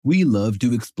We love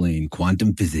to explain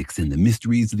quantum physics and the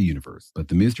mysteries of the universe, but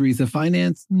the mysteries of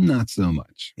finance, not so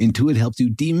much. Intuit helps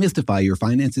you demystify your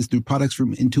finances through products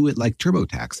from Intuit like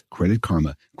TurboTax, Credit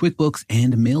Karma, QuickBooks,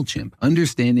 and MailChimp.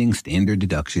 Understanding standard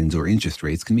deductions or interest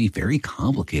rates can be very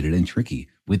complicated and tricky,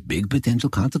 with big potential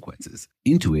consequences.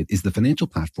 Intuit is the financial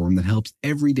platform that helps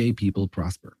everyday people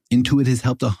prosper. Intuit has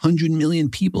helped 100 million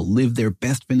people live their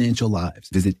best financial lives.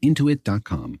 Visit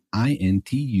Intuit.com, Intuit.com,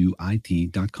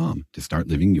 to start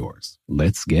living yours.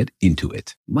 Let's get into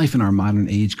it. Life in our modern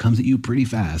age comes at you pretty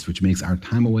fast, which makes our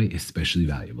time away especially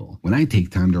valuable. When I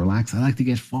take time to relax, I like to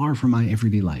get far from my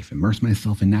everyday life, immerse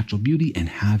myself in natural beauty, and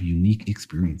have unique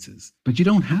experiences. But you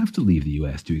don't have to leave the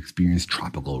U.S. to experience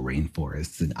tropical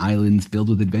rainforests and islands filled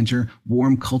with adventure,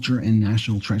 warm culture, and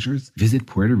national treasures. Visit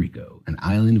Puerto Rico, an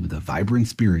island with a vibrant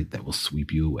spirit that will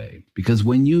sweep you away. Because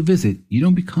when you visit, you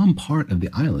don't become part of the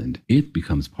island, it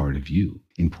becomes part of you.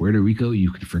 In Puerto Rico,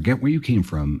 you can forget where you came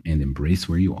from and embrace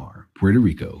where you are. Puerto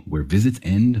Rico, where visits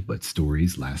end, but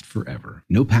stories last forever.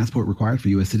 No passport required for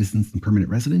U.S. citizens and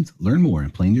permanent residents. Learn more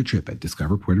and plan your trip at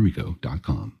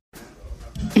discoverpuertorico.com.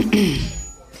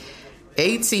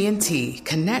 AT&T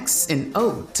connects an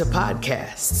ode to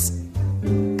podcasts.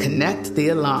 Connect the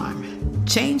alarm.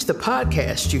 Change the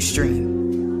podcast you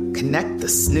stream. Connect the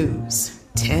snooze.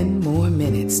 10 more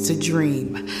minutes to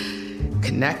dream.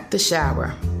 Connect the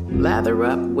shower. Lather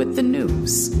up with the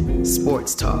news.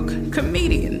 Sports talk,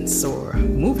 comedians, or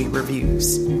movie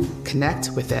reviews.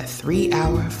 Connect with that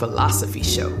 3-hour philosophy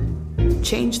show.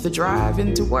 Change the drive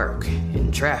into work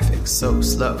in traffic so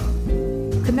slow.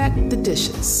 Connect the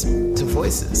dishes to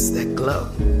voices that glow.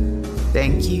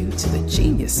 Thank you to the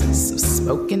geniuses of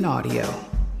spoken audio.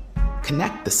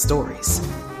 Connect the stories.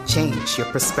 Change your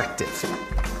perspective.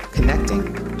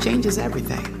 Connecting changes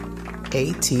everything.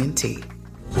 AT&T.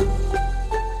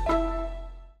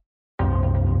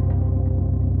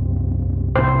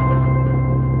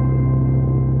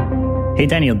 Hey,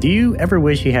 Daniel, do you ever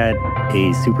wish you had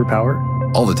a superpower?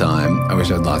 All the time. I wish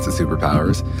I had lots of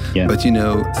superpowers. Yeah. But you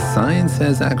know, science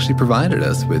has actually provided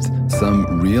us with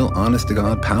some real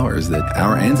honest-to-God powers that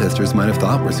our ancestors might have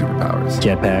thought were superpowers.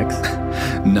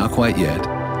 Jetpacks? Not quite yet.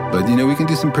 But you know, we can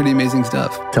do some pretty amazing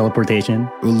stuff. Teleportation?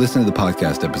 We'll listen to the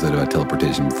podcast episode about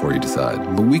teleportation before you decide.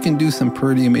 But we can do some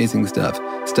pretty amazing stuff.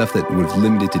 Stuff that would have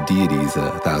limited to deities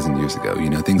 1,000 years ago. You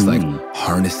know, things like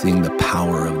harnessing the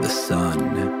power of the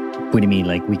sun. What do you mean,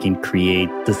 like we can create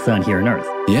the sun here on Earth?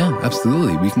 Yeah,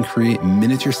 absolutely. We can create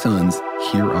miniature suns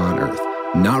here on Earth.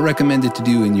 Not recommended to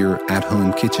do in your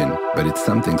at-home kitchen, but it's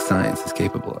something science is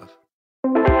capable of.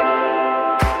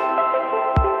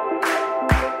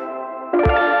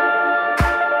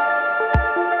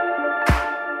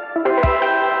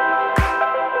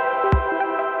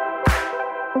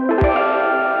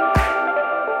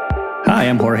 Hi,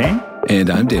 I'm Jorge. And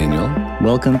I'm Daniel.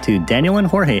 Welcome to Daniel and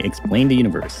Jorge Explain the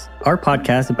Universe, our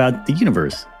podcast about the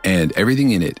universe. And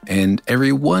everything in it, and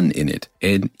everyone in it,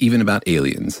 and even about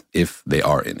aliens, if they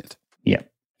are in it. Yeah,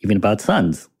 even about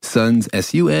suns. Suns,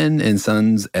 S-U-N, and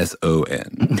suns,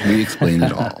 S-O-N. We explain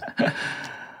it all.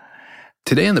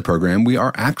 Today on the program, we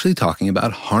are actually talking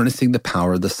about harnessing the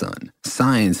power of the sun.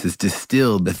 Science has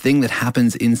distilled the thing that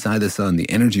happens inside the sun, the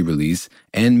energy release,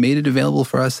 and made it available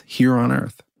for us here on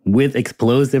Earth. With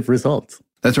explosive results.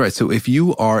 That's right. So if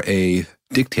you are a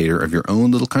dictator of your own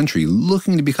little country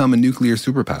looking to become a nuclear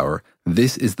superpower,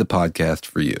 this is the podcast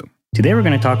for you. Today we're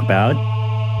going to talk about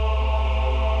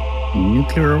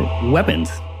nuclear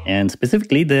weapons, and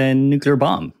specifically the nuclear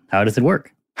bomb. How does it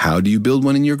work? How do you build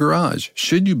one in your garage?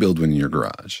 Should you build one in your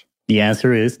garage? The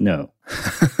answer is no.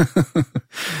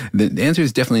 The answer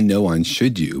is definitely no on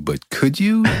should you, but could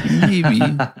you? Maybe.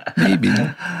 Maybe.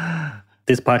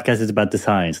 This podcast is about the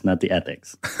science, not the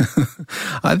ethics.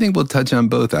 I think we'll touch on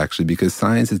both, actually, because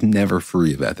science is never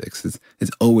free of ethics.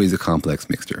 It's always a complex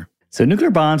mixture. So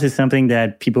nuclear bombs is something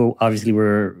that people obviously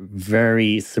were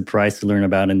very surprised to learn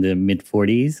about in the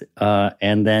mid-40s.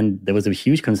 And then there was a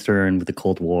huge concern with the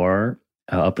Cold War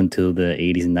up until the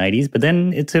 80s and 90s. But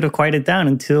then it sort of quieted down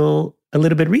until a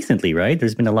little bit recently, right?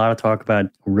 There's been a lot of talk about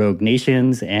rogue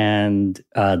nations and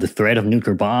the threat of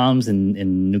nuclear bombs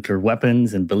and nuclear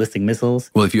weapons and ballistic missiles.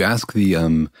 Well, if you ask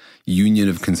the Union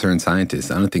of Concerned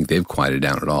Scientists, I don't think they've quieted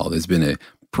down at all. There's been a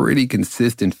pretty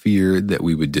consistent fear that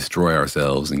we would destroy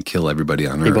ourselves and kill everybody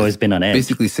on Earth. They've always been on edge.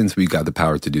 Basically, since we got the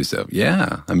power to do so.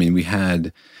 Yeah. I mean, we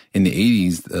had, in the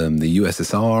 80s, the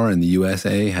USSR and the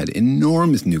USA had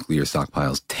enormous nuclear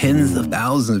stockpiles, tens of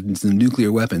thousands of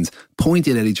nuclear weapons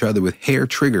pointed at each other with hair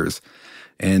triggers.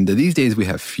 And these days we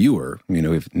have fewer, you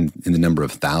know, in the number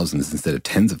of thousands instead of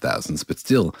tens of thousands, but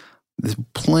still, there's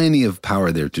plenty of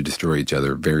power there to destroy each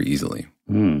other very easily.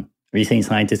 Are you saying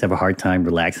scientists have a hard time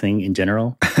relaxing in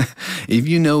general? If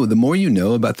you know, the more you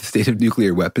know about the state of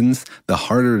nuclear weapons, the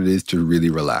harder it is to really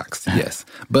relax. Yes.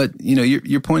 But,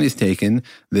 your point is taken.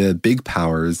 The big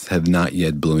powers have not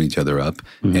yet blown each other up.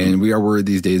 Mm-hmm. And we are worried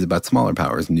these days about smaller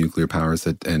powers, nuclear powers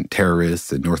and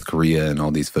terrorists and North Korea and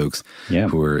all these folks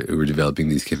who are developing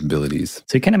these capabilities.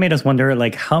 So it kind of made us wonder,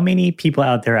 how many people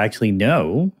out there actually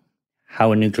know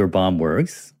how a nuclear bomb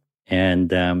works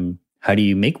and how do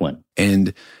you make one?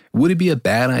 And would it be a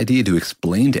bad idea to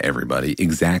explain to everybody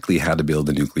exactly how to build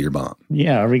a nuclear bomb?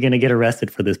 Yeah, are we going to get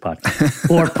arrested for this podcast?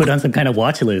 Or put on some kind of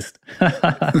watch list?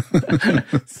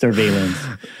 Surveillance.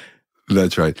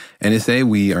 That's right. NSA,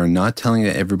 we are not telling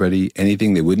everybody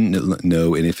anything they wouldn't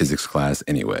know in a physics class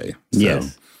anyway. So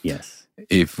Yes.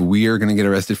 If we are going to get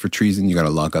arrested for treason, you got to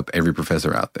lock up every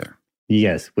professor out there.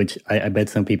 Yes, which I bet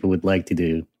some people would like to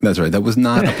do. That's right. That was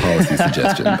not a policy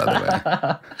suggestion, by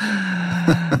the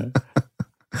way.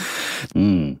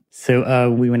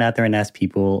 So we went out there and asked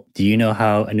people, do you know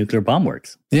how a nuclear bomb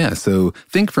works? Yeah, so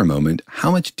think for a moment.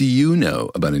 How much do you know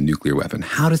about a nuclear weapon?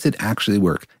 How does it actually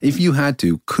work? If you had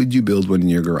to, could you build one in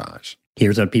your garage?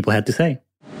 Here's what people had to say.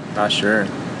 Not sure,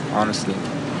 honestly.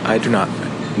 I do not.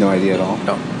 No idea at all?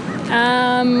 No.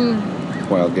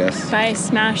 Wild guess. By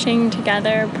smashing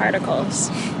together particles.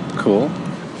 Cool.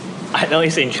 I know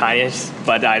it's in Chinese,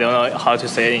 but I don't know how to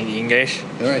say it in English.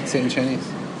 All right, say it in Chinese.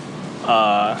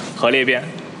 核裂变.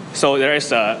 So there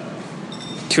is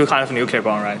two kinds of nuclear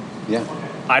bomb, right? Yeah.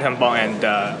 Atom bomb and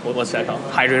what's that called?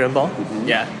 Hydrogen bomb? Mm-hmm.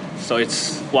 Yeah. So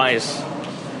one is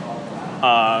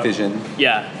fission.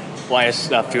 Yeah. One is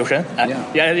fusion.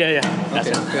 Yeah. That's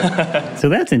it. So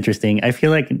that's interesting. I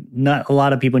feel like not a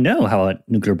lot of people know how a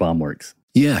nuclear bomb works.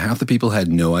 Yeah, half the people had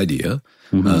no idea.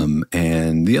 Mm-hmm.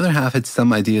 And the other half had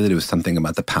some idea that it was something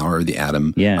about the power of the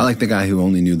atom. Yeah. I like the guy who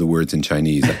only knew the words in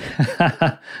Chinese.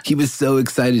 He was so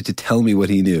excited to tell me what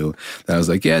he knew that I was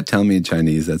like, yeah, tell me in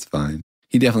Chinese. That's fine.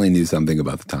 He definitely knew something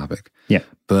about the topic. Yeah.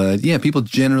 But yeah, people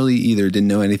generally either didn't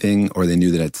know anything or they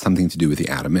knew that it had something to do with the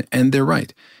atom. And they're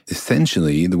right.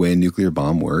 Essentially, the way a nuclear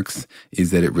bomb works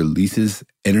is that it releases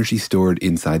energy stored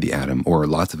inside the atom or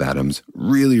lots of atoms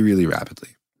really, really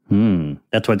rapidly.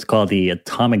 That's what's called the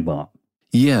atomic bomb.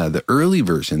 Yeah, the early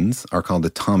versions are called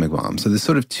atomic bombs. So there's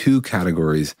sort of two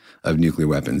categories of nuclear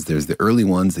weapons. There's the early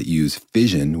ones that use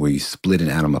fission, where you split an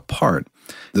atom apart.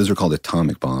 Those are called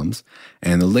atomic bombs.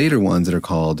 And the later ones that are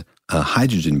called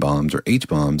hydrogen bombs or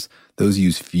H-bombs, those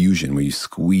use fusion, where you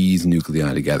squeeze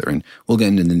nuclei together. And we'll get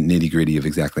into the nitty-gritty of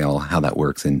exactly how that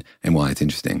works and why it's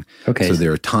interesting. Okay. So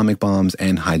they're atomic bombs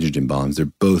and hydrogen bombs. They're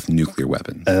both nuclear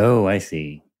weapons. Oh, I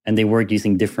see. And they work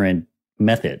using different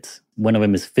methods. One of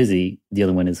them is fizzy, the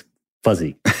other one is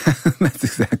fuzzy. That's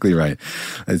exactly right.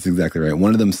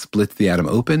 One of them splits the atom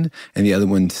open, and the other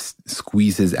one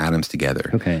squeezes atoms together.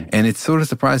 Okay. And it's sort of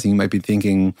surprising. You might be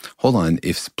thinking, hold on,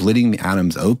 if splitting the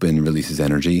atoms open releases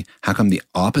energy, how come the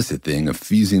opposite thing of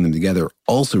fusing them together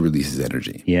also releases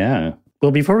energy? Yeah. Well,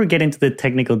 before we get into the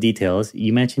technical details,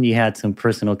 you mentioned you had some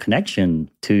personal connection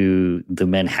to the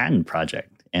Manhattan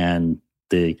Project and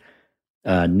the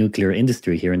nuclear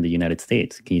industry here in the United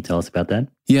States. Can you tell us about that?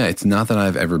 Yeah, it's not that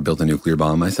I've ever built a nuclear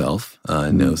bomb myself.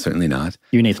 No, certainly not.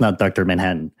 Your name's not Dr.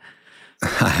 Manhattan.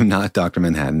 I'm not Dr.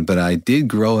 Manhattan, but I did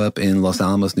grow up in Los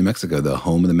Alamos, New Mexico, the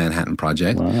home of the Manhattan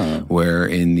Project, where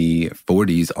in the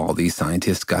 40s, all these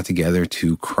scientists got together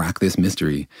to crack this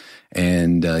mystery.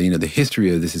 And, the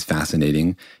history of this is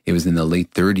fascinating. It was in the late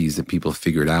 30s that people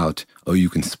figured out, you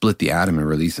can split the atom and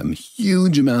release some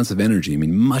huge amounts of energy. I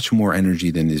mean, much more energy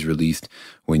than is released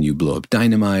when you blow up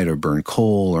dynamite or burn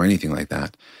coal or anything like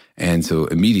that. And so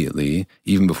immediately,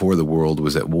 even before the world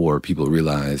was at war, people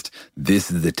realized this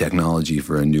is the technology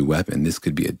for a new weapon. This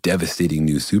could be a devastating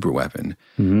new super weapon.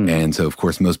 Mm-hmm. And so, of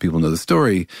course, most people know the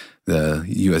story. The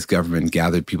U.S. government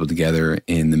gathered people together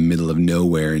in the middle of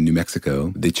nowhere in New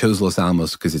Mexico. They chose Los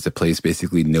Alamos because it's a place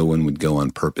basically no one would go on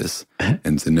purpose.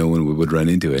 And so no one would run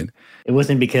into it. It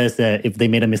wasn't because if they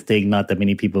made a mistake, not that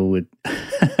many people would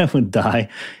would die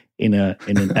in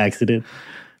an accident.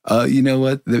 You know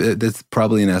what? That's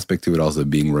probably an aspect to it also,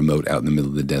 being remote out in the middle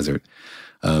of the desert.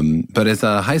 But as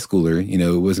a high schooler,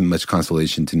 it wasn't much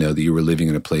consolation to know that you were living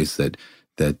in a place that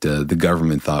the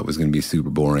government thought was going to be super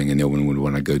boring and no one would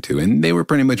want to go to. And they were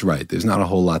pretty much right. There's not a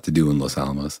whole lot to do in Los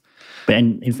Alamos.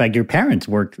 And in fact, your parents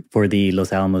worked for the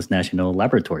Los Alamos National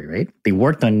Laboratory, right? They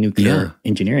worked on nuclear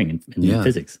engineering and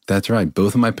physics. That's right.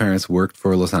 Both of my parents worked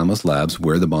for Los Alamos Labs,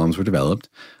 where the bombs were developed.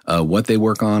 What they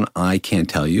work on, I can't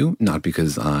tell you, not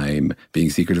because I'm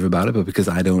being secretive about it, but because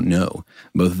I don't know.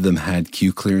 Both of them had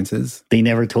Q clearances. They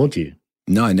never told you?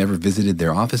 No, I never visited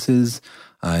their offices.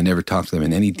 I never talked to them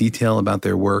in any detail about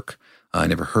their work. I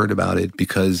never heard about it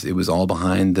because it was all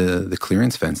behind the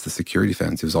clearance fence, the security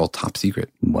fence. It was all top secret.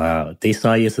 Wow. They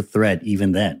saw you as a threat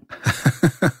even then.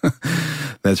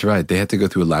 That's right. They had to go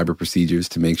through elaborate procedures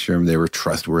to make sure they were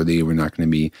trustworthy. We're not going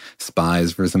to be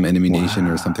spies for some enemy nation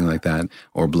or something like that,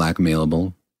 or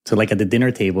blackmailable. So like at the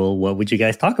dinner table, what would you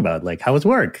guys talk about? Like, how was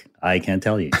work? I can't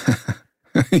tell you.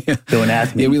 Yeah. Don't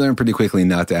ask me. Yeah, we learned pretty quickly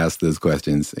not to ask those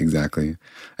questions. Exactly.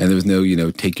 And there was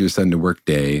no, take your son to work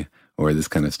day or this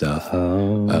kind of stuff.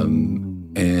 Oh.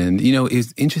 And,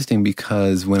 it's interesting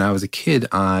because when I was a kid,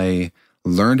 I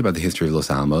learned about the history of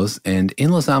Los Alamos. And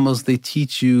in Los Alamos, they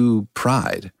teach you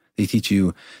pride. They teach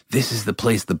you, this is the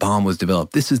place the bomb was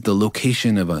developed. This is the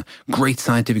location of a great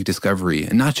scientific discovery.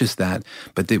 And not just that,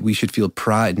 but that we should feel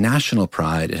pride, national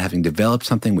pride at having developed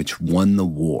something which won the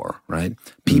war, right?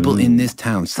 People in this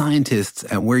town, scientists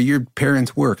at where your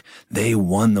parents work, they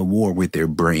won the war with their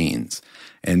brains.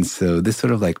 And so this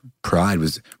sort of like pride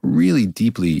was really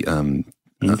deeply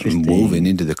woven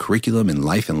into the curriculum and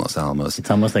life in Los Alamos. It's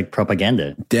almost like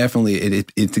propaganda. Definitely.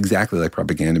 It's exactly like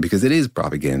propaganda because it is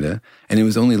propaganda. And it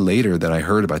was only later that I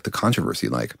heard about the controversy,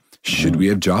 like, should we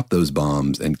have dropped those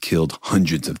bombs and killed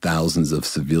hundreds of thousands of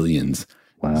civilians?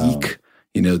 Wow. Eek.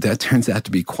 That turns out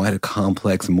to be quite a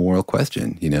complex moral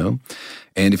question,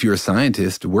 And if you're a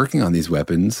scientist working on these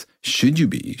weapons, should you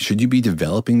be? Should you be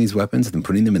developing these weapons and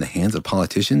putting them in the hands of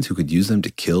politicians who could use them to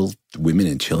kill women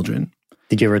and children?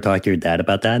 Did you ever talk to your dad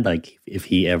about that? Like if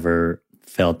he ever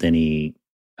felt any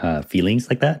feelings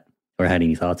like that or had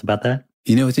any thoughts about that?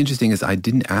 What's interesting is I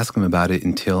didn't ask him about it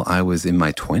until I was in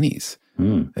my 20s,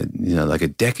 like a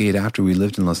decade after we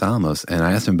lived in Los Alamos. And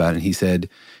I asked him about it and he said,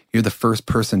 you're the first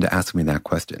person to ask me that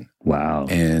question. Wow.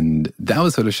 And that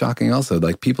was sort of shocking also.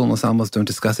 Like people in Los Alamos don't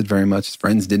discuss it very much. His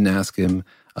friends didn't ask him.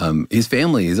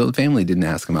 His old family didn't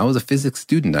ask him. I was a physics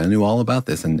student. I knew all about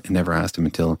this and never asked him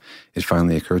until it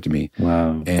finally occurred to me.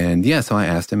 Wow. And yeah, so I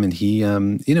asked him and he,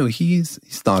 he's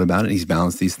thought about it. He's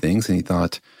balanced these things and he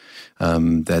thought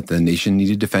that the nation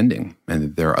needed defending and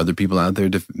that there are other people out there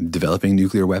developing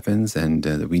nuclear weapons and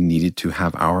that we needed to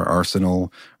have our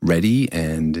arsenal ready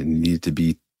and it needed to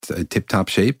be tip-top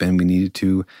shape and we needed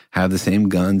to have the same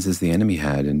guns as the enemy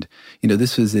had. And,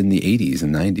 this was in the 80s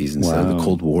and 90s. And so the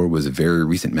Cold War was a very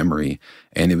recent memory.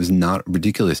 And it was not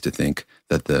ridiculous to think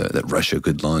that that Russia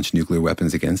could launch nuclear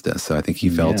weapons against us. So I think he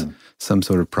felt some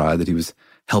sort of pride that he was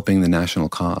helping the national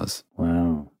cause.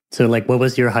 Wow. So like, what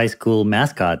was your high school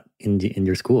mascot in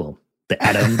your school? The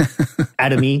Atom,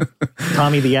 Atomy,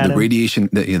 Tommy the Atom? The radiation,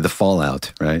 the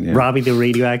fallout, right? Yeah. Robbie the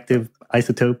radioactive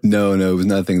isotope? No, it was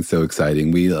nothing so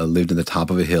exciting. We lived in the top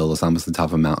of a hill. It's almost the top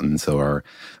of a mountain. So our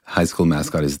high school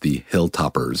mascot is the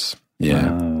Hilltoppers.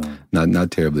 Yeah,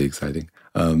 not terribly exciting.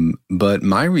 But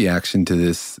my reaction to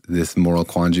this moral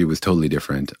quandary was totally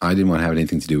different. I didn't want to have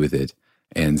anything to do with it.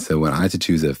 And so when I had to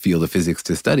choose a field of physics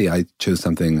to study, I chose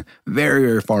something very,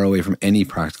 very far away from any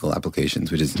practical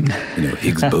applications, which is,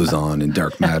 Higgs boson and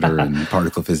dark matter and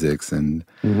particle physics. And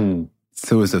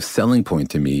so it was a selling point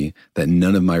to me that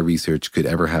none of my research could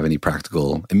ever have any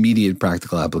immediate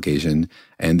practical application,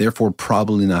 and therefore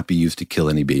probably not be used to kill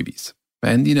any babies.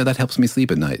 And, that helps me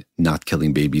sleep at night, not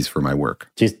killing babies for my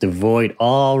work. Just avoid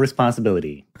all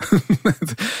responsibility.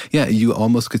 Yeah, you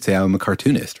almost could say I'm a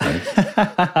cartoonist, right?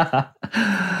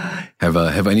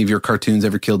 Have any of your cartoons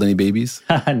ever killed any babies?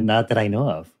 Not that I know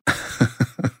of.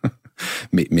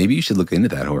 Maybe you should look into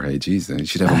that, Jorge. Jeez, you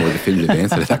should have a more definitive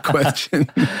answer to that question.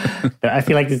 I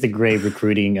feel like this is a great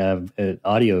recruiting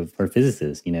audio for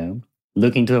physicists,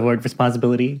 Looking to avoid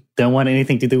responsibility? Don't want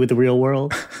anything to do with the real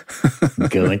world?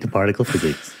 Go into particle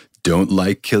physics. Don't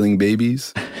like killing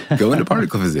babies? Go into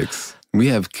particle physics. We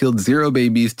have killed 0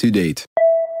 babies to date.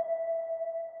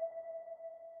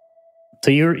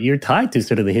 So you're tied to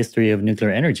sort of the history of nuclear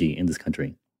energy in this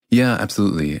country. Yeah,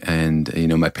 absolutely. And,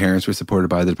 my parents were supported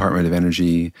by the Department of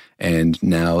Energy, and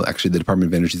now actually the Department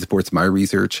of Energy supports my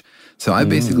research. So I've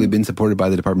basically been supported by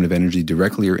the Department of Energy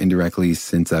directly or indirectly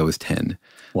since I was 10.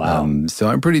 Wow. So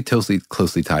I'm pretty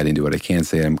closely tied into it. I can't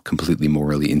say I'm completely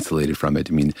morally insulated from it.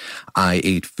 I mean, I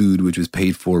ate food which was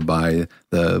paid for by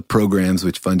the programs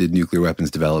which funded nuclear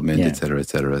weapons development, et cetera, et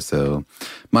cetera. So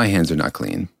my hands are not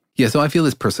clean. Yeah, so I feel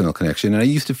this personal connection, and I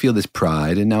used to feel this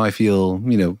pride, and now I feel,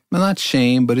 not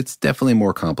shame, but it's definitely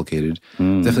more complicated.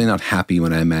 Definitely not happy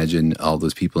when I imagine all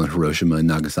those people in Hiroshima and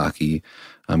Nagasaki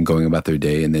going about their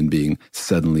day and then being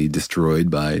suddenly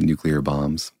destroyed by nuclear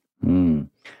bombs. Well,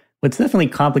 it's definitely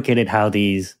complicated how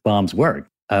these bombs work.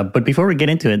 But before we get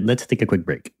into it, let's take a quick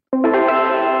break.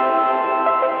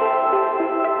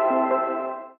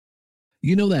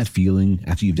 You know that feeling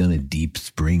after you've done a deep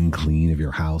spring clean of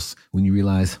your house when you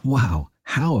realize, wow,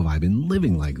 How have I been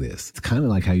living like this? It's kind of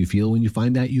like how you feel when you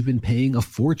find out you've been paying a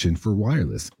fortune for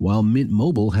wireless, while Mint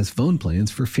Mobile has phone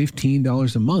plans for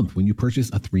 $15 a month when you purchase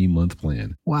a 3-month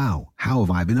plan. Wow, how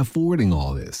have I been affording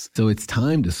all this? So it's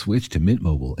time to switch to Mint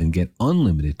Mobile and get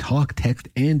unlimited talk, text,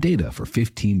 and data for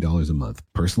 $15 a month.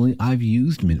 Personally, I've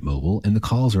used Mint Mobile, and the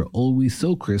calls are always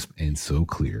so crisp and so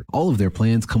clear. All of their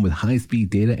plans come with high-speed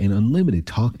data and unlimited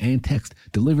talk and text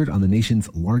delivered on the nation's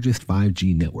largest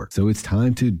 5G network. So it's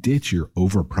time to ditch your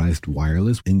overpriced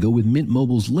wireless and go with Mint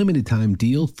Mobile's limited time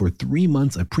deal for 3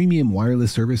 months of premium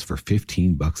wireless service for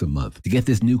 $15 a month. To get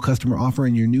this new customer offer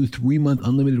and your new 3-month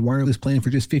unlimited wireless plan for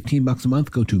just $15 a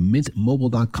month, go to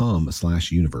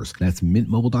mintmobile.com/universe. That's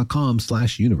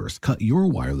mintmobile.com/universe. Cut your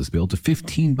wireless bill to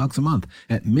 $15 a month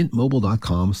at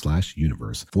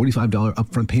mintmobile.com/universe. $45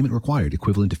 upfront payment required,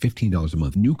 equivalent to $15 a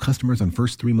month. New customers on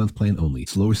first 3-month plan only.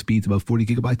 Slower speeds above 40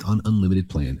 gigabytes on unlimited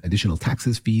plan. Additional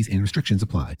taxes, fees, and restrictions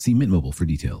apply. See Mint Mobile for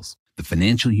details. The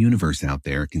financial universe out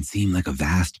there can seem like a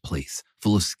vast place,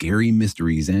 full of scary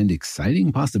mysteries and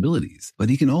exciting possibilities,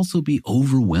 but it can also be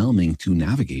overwhelming to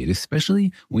navigate,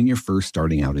 especially when you're first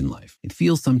starting out in life. It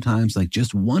feels sometimes like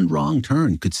just one wrong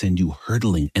turn could send you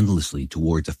hurtling endlessly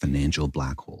towards a financial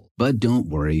black hole. But don't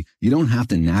worry, you don't have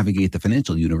to navigate the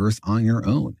financial universe on your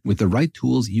own. With the right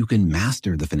tools, you can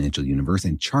master the financial universe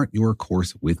and chart your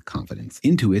course with confidence.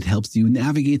 Intuit helps you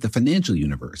navigate the financial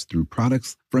universe through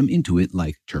products from Intuit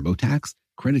like TurboTax,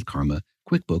 Credit Karma,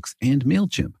 QuickBooks, and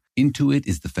MailChimp. Intuit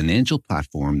is the financial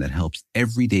platform that helps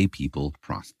everyday people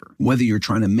prosper. Whether you're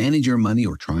trying to manage your money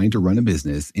or trying to run a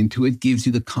business, Intuit gives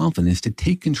you the confidence to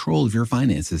take control of your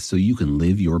finances so you can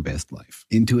live your best life.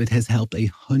 Intuit has helped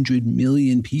 100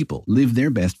 million people live their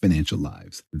best financial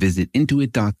lives. Visit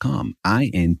Intuit.com,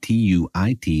 INTUIT.com,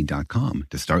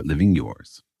 to start living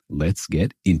yours. Let's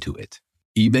get into it.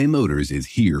 eBay Motors is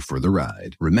here for the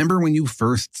ride. Remember when you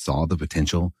first saw the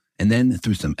potential? And then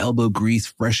through some elbow grease,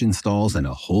 fresh installs, and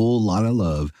a whole lot of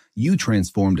love, you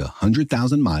transformed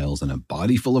 100,000 miles and a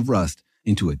body full of rust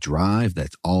into a drive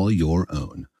that's all your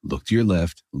own. Look to your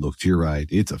left, look to your right.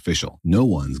 It's official. No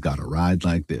one's got a ride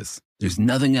like this. There's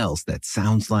nothing else that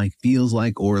sounds like, feels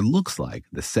like, or looks like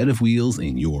the set of wheels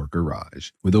in your garage.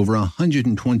 With over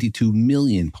 122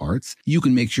 million parts, you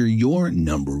can make sure your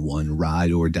number one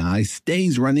ride or die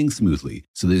stays running smoothly,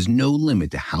 so there's no limit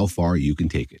to how far you can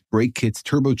take it. Brake kits,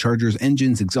 turbochargers,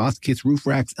 engines, exhaust kits, roof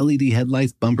racks, LED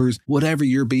headlights, bumpers, whatever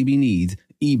your baby needs,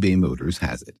 eBay Motors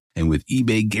has it. And with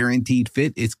eBay Guaranteed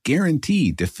Fit, it's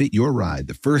guaranteed to fit your ride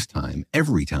the first time,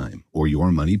 every time, or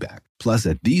your money back. Plus,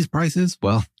 at these prices,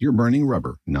 well, you're burning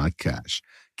rubber, not cash.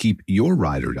 Keep your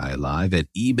ride or die alive at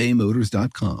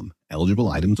ebaymotors.com. Eligible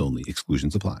items only.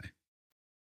 Exclusions apply.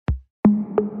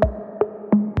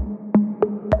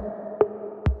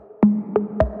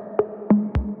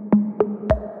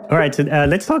 All right, so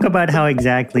let's talk about how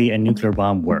exactly a nuclear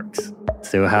bomb works.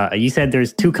 So how you said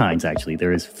there's 2 kinds, actually.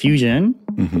 There is fusion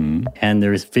and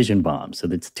there is fission bombs. So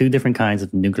that's 2 different kinds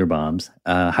of nuclear bombs.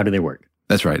 How do they work?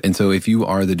 That's right. And so if you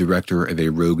are the director of a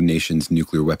rogue nation's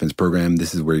nuclear weapons program,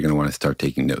 this is where you're going to want to start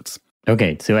taking notes.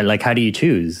 Okay, so like how do you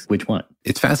choose which one?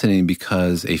 It's fascinating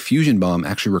because a fusion bomb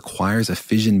actually requires a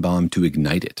fission bomb to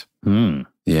ignite it.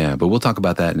 Yeah, but we'll talk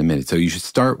about that in a minute. So you should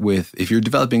start with, if you're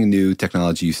developing a new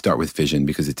technology, you start with fission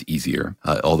because it's easier,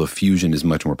 although fusion is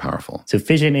much more powerful. So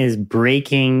fission is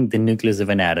breaking the nucleus of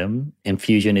an atom, and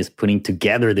fusion is putting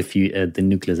together the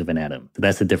nucleus of an atom. So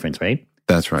that's the difference, right?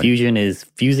 That's right. Fusion is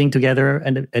fusing together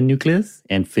a nucleus,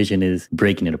 and fission is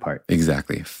breaking it apart.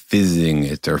 Exactly. Fizzing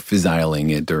it, or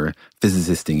fissiling it, or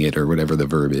physicisting it, or whatever the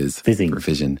verb is Fizzing. For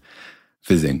fission.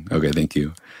 Fizzing. Okay, thank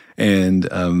you. And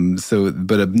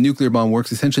but a nuclear bomb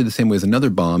works essentially the same way as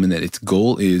another bomb in that its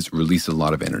goal is release a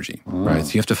lot of energy, right?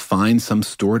 So you have to find some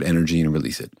stored energy and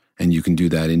release it. And you can do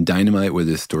that in dynamite where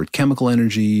there's stored chemical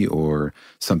energy, or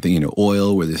something,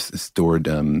 oil where there's stored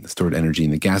energy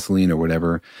in the gasoline or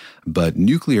whatever. But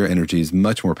nuclear energy is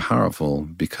much more powerful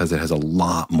because it has a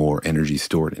lot more energy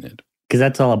stored in it. Because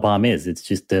that's all a bomb is. It's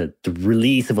just the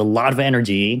release of a lot of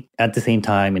energy at the same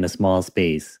time in a small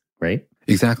space, right?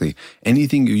 Exactly.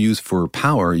 Anything you use for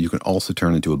power, you can also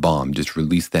turn into a bomb. Just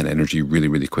release that energy really,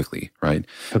 really quickly, right?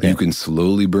 Okay. You can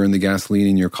slowly burn the gasoline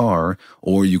in your car,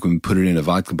 or you can put it in a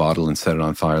vodka bottle and set it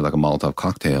on fire like a Molotov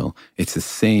cocktail. It's the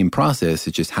same process.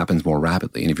 It just happens more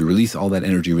rapidly. And if you release all that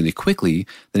energy really quickly,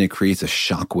 then it creates a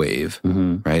shock wave,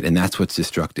 right? And that's what's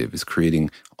destructive, is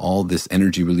creating all this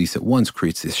energy release at once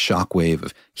creates this shock wave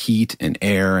of heat and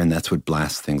air, and that's what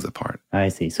blasts things apart. I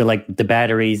see. So like the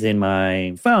batteries in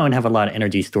my phone have a lot of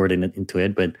energy stored into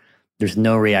it, but there's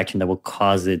no reaction that will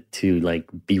cause it to like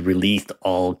be released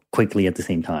all quickly at the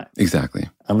same time. Exactly.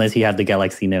 Unless you have the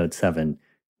Galaxy Note 7,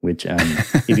 which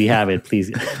if you have it,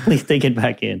 please take it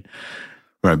back in.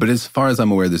 Right. But as far as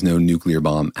I'm aware, there's no nuclear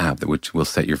bomb app which will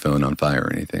set your phone on fire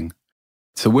or anything.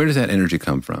 So where does that energy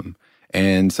come from?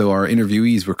 And so our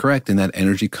interviewees were correct in that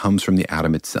energy comes from the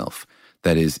atom itself.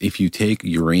 That is, if you take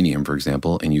uranium, for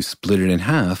example, and you split it in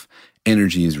half,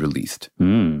 energy is released.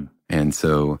 And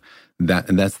so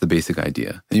that's the basic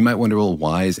idea. And you might wonder, well,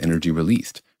 why is energy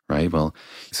released, right? Well,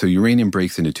 so uranium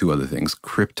breaks into two other things,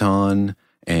 krypton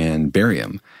and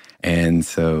barium. And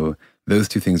so those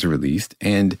two things are released.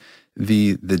 And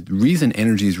the reason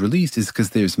energy is released is because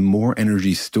there's more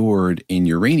energy stored in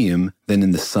uranium than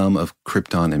in the sum of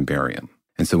krypton and barium.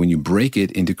 And so when you break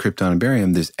it into krypton and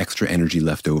barium, there's extra energy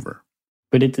left over.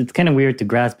 But it's kind of weird to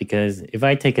grasp because if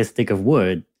I take a stick of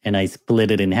wood and I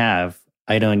split it in half,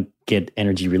 I don't get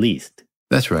energy released.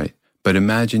 That's right. But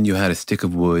imagine you had a stick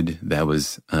of wood that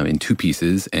was in two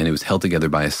pieces and it was held together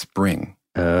by a spring.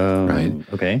 Oh, right?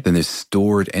 Okay. Then there's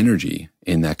stored energy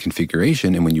in that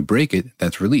configuration. And when you break it,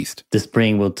 that's released. The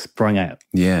spring will sprung out.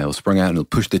 Yeah, it will sprung out and it'll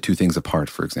push the two things apart,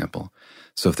 for example.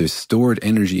 So if there's stored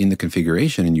energy in the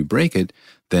configuration and you break it,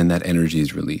 then that energy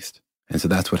is released. And so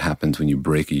that's what happens when you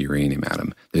break a uranium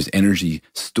atom. There's energy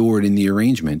stored in the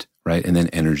arrangement, right? And then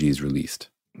energy is released.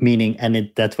 Meaning,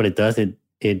 and that's what it does. It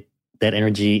that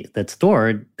energy that's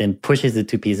stored then pushes the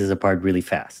two pieces apart really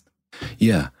fast.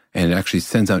 Yeah. And it actually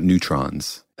sends out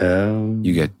neutrons. Oh.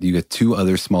 You get two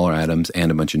other smaller atoms and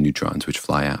a bunch of neutrons which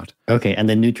fly out. Okay, and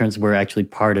the neutrons were actually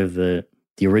part of the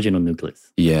original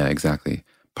nucleus. Yeah, exactly.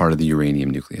 Part of the uranium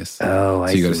nucleus. Oh, I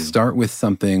see. So you got to start with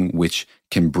something which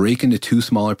can break into two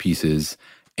smaller pieces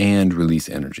and release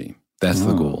energy. That's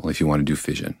the goal if you want to do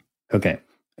fission. Okay.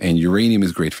 And uranium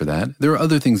is great for that. There are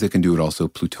other things that can do it also,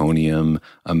 plutonium,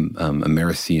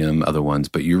 americium, other ones,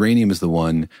 but uranium is the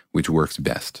one which works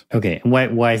best. Okay, and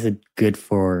why is it good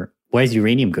for, why is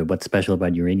uranium good? What's special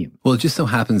about uranium? Well, it just so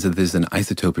happens that there's an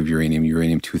isotope of uranium,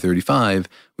 uranium-235,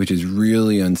 which is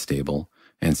really unstable.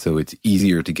 And so it's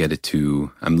easier to get it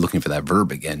to, I'm looking for that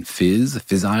verb again,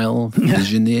 fissile,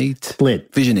 fissionate?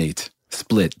 Fissionate.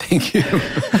 Split, thank you.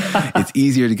 It's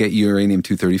easier to get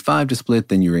uranium-235 to split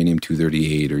than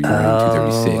uranium-238 or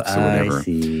uranium-236 or whatever. I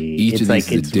see. Each it's of these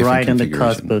is a different right on the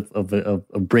configuration.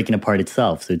 cusp of breaking apart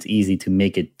itself, so it's easy to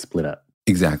make it split up.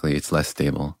 Exactly. It's less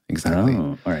stable. Exactly.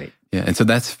 Oh, all right. Yeah, and so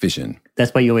that's fission.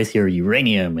 That's why you always hear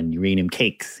uranium and uranium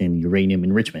cakes and uranium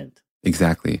enrichment.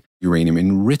 Exactly. Uranium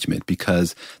enrichment,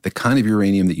 because the kind of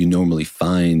uranium that you normally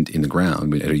find in the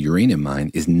ground at a uranium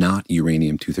mine is not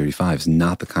uranium-235. It's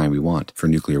not the kind we want for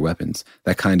nuclear weapons.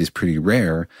 That kind is pretty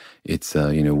rare. It's,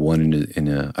 one in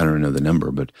a, I don't know the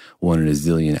number, but 1 in a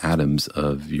zillion atoms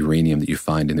of uranium that you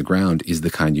find in the ground is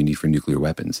the kind you need for nuclear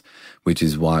weapons, which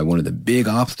is why one of the big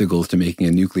obstacles to making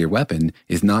a nuclear weapon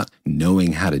is not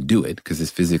knowing how to do it, because this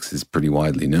physics is pretty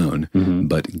widely known,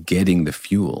 but getting the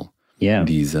fuel. Yeah.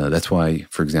 That's why,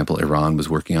 for example, Iran was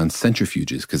working on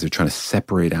centrifuges because they're trying to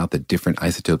separate out the different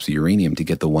isotopes of uranium to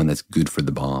get the one that's good for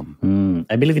the bomb.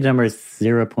 I believe the number is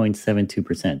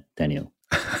 0.72%, Daniel.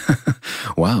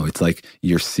 Wow, it's like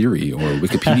your Siri or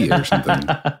Wikipedia or something.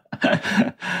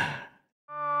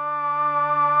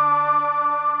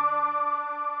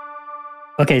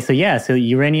 Okay, so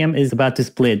uranium is about to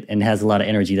split and has a lot of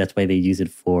energy. That's why they use it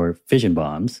for fission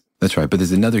bombs. That's right. But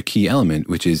there's another key element,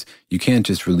 which is you can't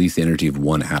just release the energy of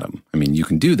one atom. I mean, you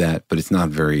can do that, but it's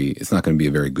not going to be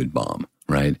a very good bomb,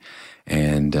 right?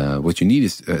 And what you need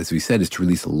is, as we said, is to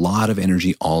release a lot of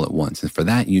energy all at once. And for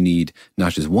that, you need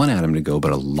not just one atom to go,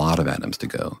 but a lot of atoms to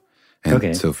go.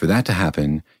 And so for that to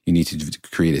happen, you need to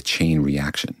create a chain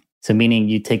reaction. So meaning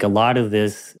you take a lot of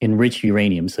this enriched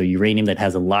uranium, so uranium that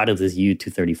has a lot of this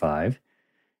U-235,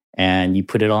 and you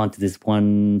put it all into this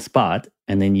one spot,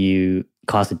 and then you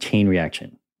cause a chain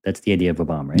reaction. That's the idea of a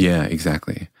bomb, right? Yeah,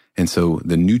 exactly. And so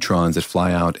the neutrons that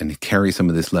fly out and carry some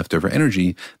of this leftover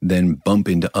energy then bump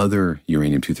into other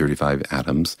uranium-235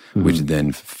 atoms, which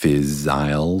then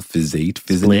fissionate.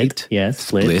 Split. Yes,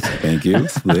 split. Thank you,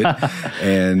 split.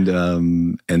 And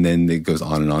then it goes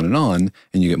on and on and on,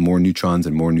 and you get more neutrons,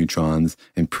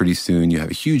 and pretty soon you have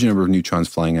a huge number of neutrons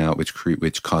flying out,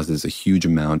 which causes a huge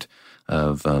amount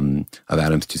of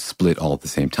atoms to split all at the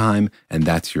same time, and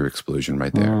that's your explosion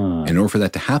right there. In order for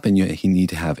that to happen, you need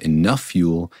to have enough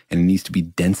fuel, and it needs to be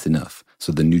dense enough.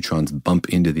 so the neutrons bump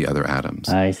into the other atoms.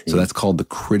 I see. So that's called the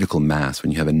critical mass,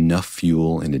 when you have enough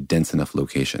fuel in a dense enough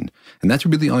location. And that's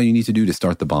really all you need to do to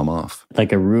start the bomb off.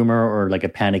 Like a rumor or like a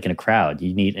panic in a crowd.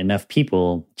 You need enough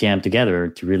people jammed together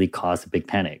to really cause a big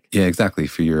panic. Yeah, exactly.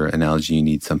 For your analogy, you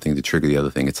need something to trigger the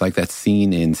other thing. It's like that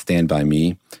scene in Stand By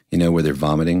Me, where they're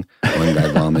vomiting. One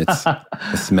guy vomits.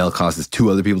 The smell causes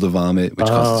 2 other people to vomit, which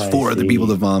causes 4 other people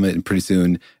to vomit. And pretty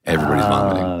soon, everybody's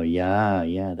vomiting. Oh,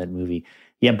 yeah, that movie.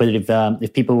 Yeah, but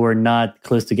if people were not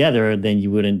close together, then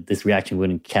this reaction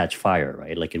wouldn't catch fire,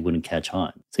 right? Like it wouldn't catch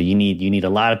on. So you need a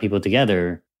lot of people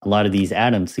together, a lot of these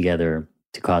atoms together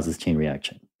to cause this chain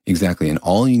reaction. Exactly. And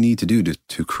all you need to do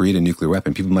to create a nuclear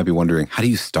weapon, people might be wondering, how do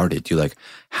you start it? Do you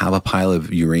have a pile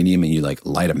of uranium and you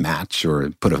light a match or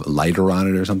put a lighter on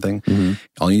it or something? Mm-hmm.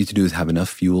 All you need to do is have enough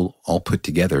fuel all put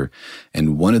together.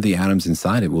 And one of the atoms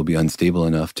inside it will be unstable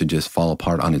enough to just fall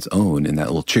apart on its own. And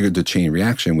that will trigger the chain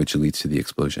reaction, which leads to the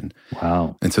explosion.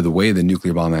 Wow. And so the way the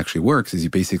nuclear bomb actually works is you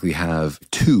basically have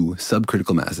 2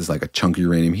 subcritical masses, like a chunk of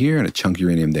uranium here and a chunk of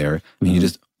uranium there. Mm-hmm. And you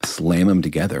just slam them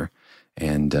together.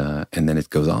 And then it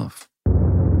goes off.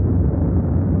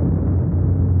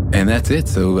 And that's it.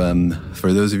 So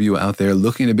for those of you out there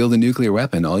looking to build a nuclear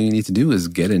weapon, all you need to do is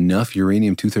get enough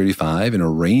uranium-235 and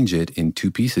arrange it in 2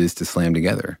 pieces to slam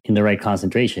together. In the right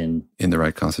concentration. In the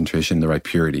right concentration, the right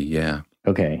purity, yeah.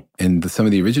 Okay. And some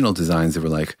of the original designs, they were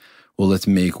like, well, let's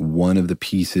make one of the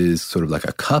pieces sort of like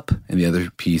a cup and the other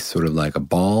piece sort of like a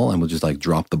ball, and we'll just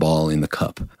drop the ball in the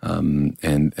cup.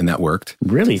 And that worked.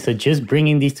 Really? So just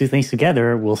bringing these 2 things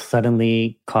together will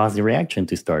suddenly cause the reaction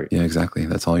to start? Yeah, exactly.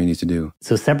 That's all you need to do.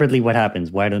 So separately, what happens?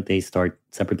 Why don't they start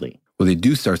separately? Well, they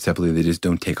do start separately. They just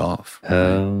don't take off.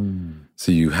 Oh.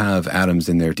 So you have atoms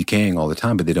in there decaying all the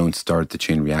time, but they don't start the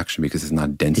chain reaction because it's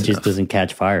not dense enough. It just doesn't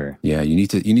catch fire. Yeah, you need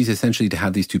to essentially to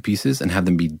have these 2 pieces and have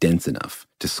them be dense enough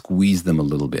to squeeze them a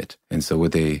little bit. And so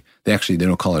what they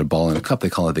don't call it a ball in a cup,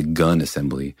 they call it the gun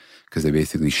assembly, because they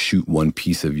basically shoot one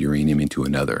piece of uranium into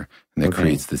another. And that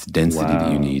creates this density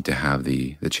that you need to have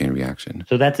the chain reaction.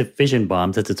 So that's a fission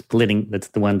bomb. That's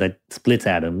the one that splits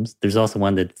atoms. There's also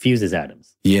one that fuses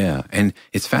atoms. Yeah, and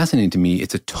it's fascinating to me.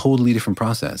 It's a totally different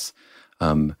process.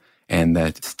 And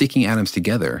that sticking atoms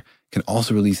together can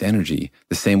also release energy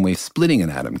the same way splitting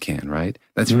an atom can, right?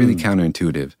 That's really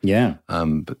counterintuitive. Yeah.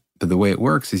 But the way it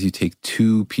works is you take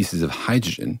 2 pieces of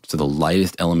hydrogen, so the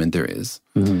lightest element there is,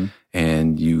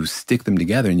 and you stick them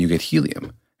together and you get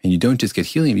helium. And you don't just get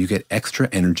helium, you get extra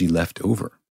energy left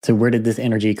over. So where did this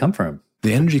energy come from?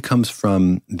 The energy comes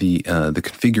from the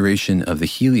configuration of the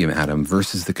helium atom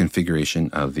versus the configuration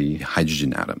of the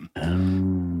hydrogen atom.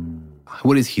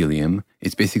 What is helium?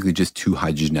 It's basically just 2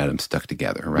 hydrogen atoms stuck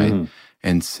together, right? Mm-hmm.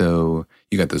 And so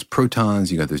you got those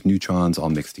protons, you got those neutrons all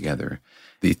mixed together.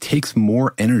 It takes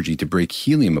more energy to break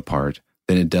helium apart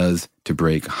than it does to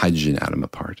break hydrogen atom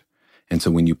apart. And so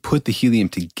when you put the helium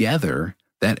together,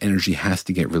 that energy has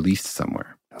to get released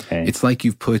somewhere. Okay. It's like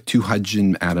you've put 2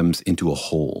 hydrogen atoms into a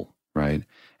hole, right?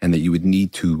 And that you would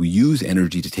need to use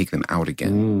energy to take them out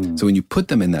again. So when you put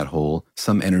them in that hole,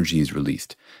 some energy is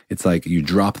released. It's like you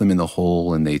drop them in the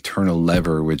hole and they turn a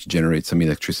lever which generates some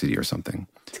electricity or something.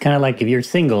 It's kind of like if you're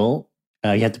single,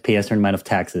 you have to pay a certain amount of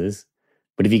taxes.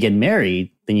 But if you get married,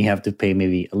 then you have to pay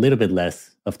maybe a little bit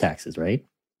less of taxes, right?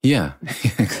 Yeah,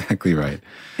 exactly right.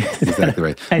 Exactly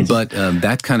right. But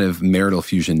that kind of marital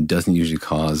fusion doesn't usually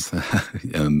cause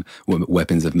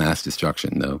weapons of mass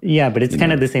destruction, though. Yeah, but it's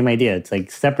kind of the same idea. It's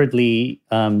like separately,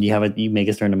 you make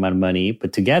a certain amount of money,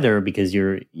 but together, because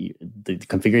the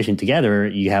configuration together,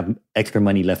 you have extra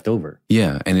money left over.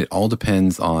 Yeah, and it all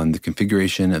depends on the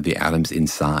configuration of the atoms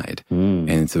inside.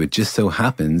 And so it just so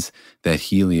happens that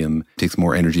helium takes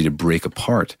more energy to break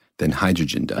apart than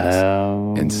hydrogen does.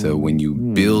 And so when you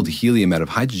build helium out of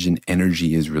hydrogen,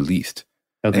 energy is released.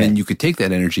 Okay. And then you could take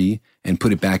that energy and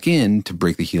put it back in to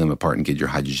break the helium apart and get your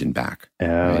hydrogen back.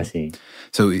 Right? I see.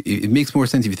 So it makes more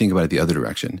sense if you think about it the other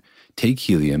direction. Take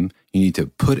helium, you need to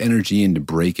put energy in to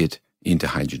break it into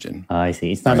hydrogen. I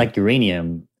see. It's not like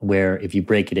uranium, where if you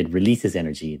break it, it releases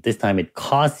energy. This time it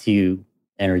costs you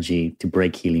energy to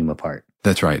break helium apart.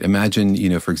 That's right.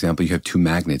 Imagine, for example, you have 2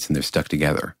 magnets and they're stuck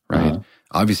together, right?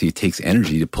 Obviously, it takes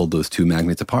energy to pull those 2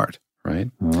 magnets apart, right?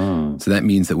 So that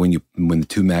means that when the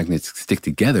 2 magnets stick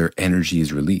together, energy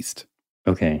is released.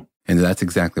 Okay. And that's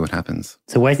exactly what happens.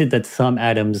 So why is it that some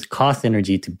atoms cost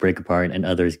energy to break apart and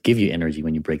others give you energy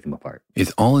when you break them apart?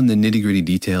 It's all in the nitty-gritty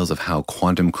details of how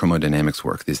quantum chromodynamics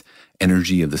work, this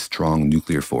energy of the strong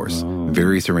nuclear force.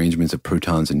 Various arrangements of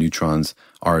protons and neutrons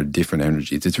are different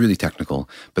energies. It's really technical.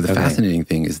 But the fascinating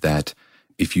thing is that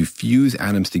if you fuse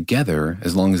atoms together,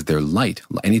 as long as they're light,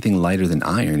 anything lighter than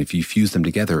iron, if you fuse them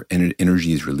together,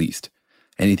 energy is released.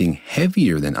 Anything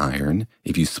heavier than iron,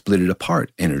 if you split it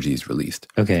apart, energy is released.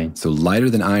 Okay. So lighter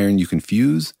than iron, you can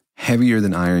fuse. Heavier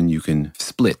than iron, you can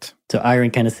split. So iron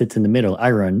kind of sits in the middle.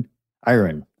 Iron.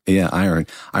 Yeah, iron.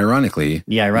 Ironically,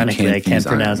 I can't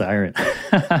pronounce iron.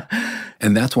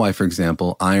 And that's why, for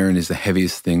example, iron is the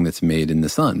heaviest thing that's made in the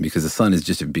sun, because the sun is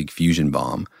just a big fusion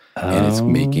bomb and it's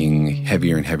making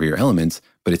heavier and heavier elements,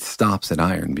 but it stops at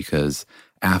iron because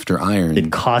after iron...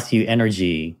 It costs you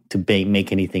energy to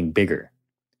make anything bigger.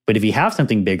 But if you have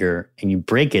something bigger and you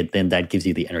break it, then that gives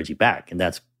you the energy back. And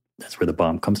that's where the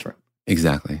bomb comes from.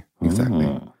 Exactly.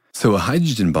 So a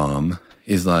hydrogen bomb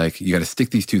is like, you got to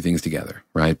stick these two things together,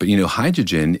 right? But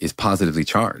hydrogen is positively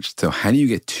charged. So how do you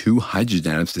get two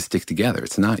hydrogen atoms to stick together?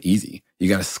 It's not easy. You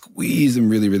got to squeeze them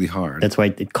really, really hard. That's why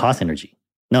it costs energy.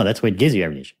 No, that's why it gives you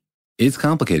energy. It's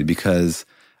complicated because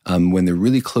when they're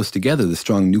really close together, the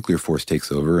strong nuclear force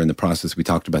takes over, and the process we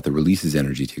talked about, the releases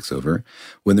energy, takes over.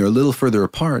 When they're a little further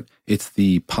apart, it's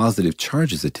the positive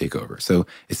charges that take over. So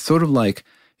it's sort of like,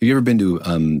 have you ever been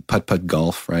to putt-putt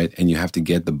golf, right? And you have to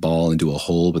get the ball into a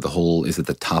hole, but the hole is at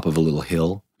the top of a little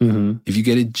hill. Mm-hmm. If you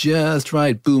get it just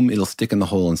right, boom, it'll stick in the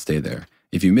hole and stay there.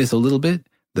 If you miss a little bit,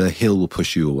 the hill will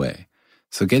push you away.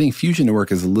 So getting fusion to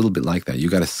work is a little bit like that.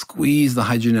 You got to squeeze the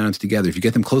hydrogen atoms together. If you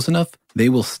get them close enough, they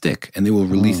will stick and they will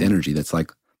release energy. That's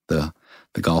like the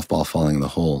golf ball falling in the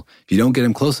hole. If you don't get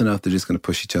them close enough, they're just going to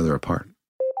push each other apart.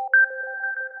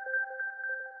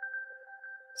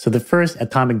 So the first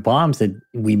atomic bombs that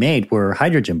we made were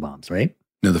hydrogen bombs, right?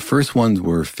 No, the first ones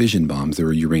were fission bombs. They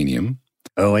were uranium.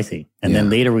 Oh, I see. And then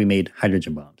later we made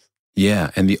hydrogen bombs. Yeah,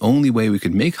 and the only way we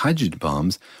could make hydrogen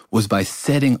bombs was by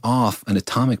setting off an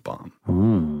atomic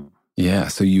bomb. Yeah,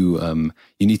 so you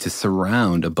need to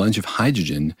surround a bunch of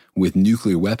hydrogen with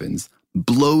nuclear weapons,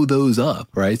 blow those up,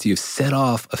 right? So you set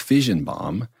off a fission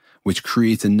bomb, which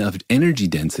creates enough energy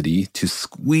density to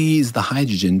squeeze the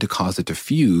hydrogen to cause it to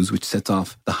fuse, which sets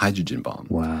off the hydrogen bomb.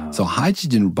 Wow. So a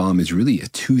hydrogen bomb is really a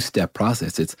two-step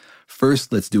process. It's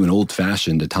first, let's do an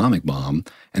old-fashioned atomic bomb,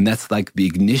 and that's like the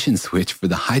ignition switch for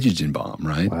the hydrogen bomb,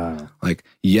 right? Wow. Like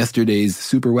yesterday's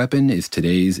superweapon is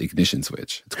today's ignition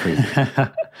switch. It's crazy.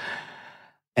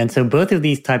 And so both of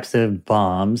these types of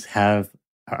bombs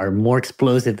are more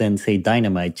explosive than, say,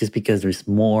 dynamite, just because there's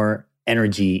more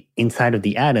energy inside of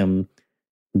the atom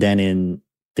than in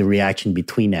the reaction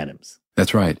between atoms.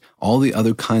 That's right. All the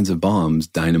other kinds of bombs,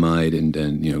 dynamite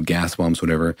and gas bombs,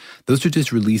 whatever, those are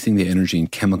just releasing the energy in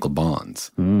chemical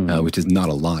bonds, which is not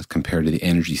a lot compared to the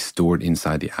energy stored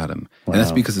inside the atom. Wow. And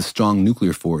that's because a strong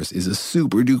nuclear force is a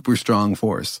super duper strong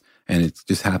force. And it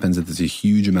just happens that there's a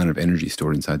huge amount of energy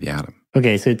stored inside the atom.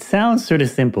 Okay, so it sounds sort of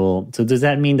simple. So does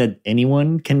that mean that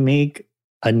anyone can make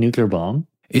a nuclear bomb?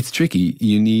 It's tricky.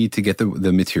 You need to get the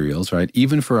materials, right?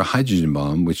 Even for a hydrogen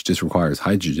bomb, which just requires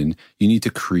hydrogen, you need to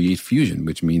create fusion,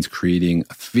 which means creating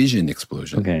a fission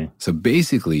explosion. Okay. So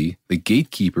basically, the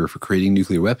gatekeeper for creating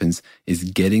nuclear weapons is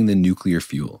getting the nuclear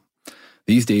fuel.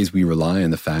 These days, we rely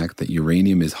on the fact that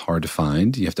uranium is hard to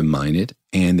find. You have to mine it,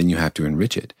 and then you have to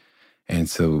enrich it. And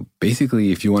so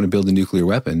basically, if you want to build a nuclear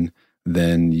weapon,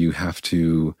 then you have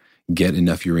to get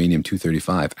enough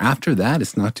uranium-235. After that,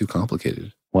 it's not too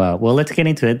complicated. Wow. Well, let's get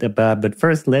into it. But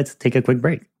first, let's take a quick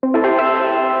break.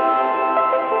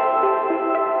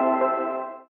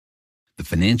 The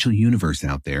financial universe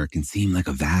out there can seem like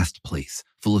a vast place,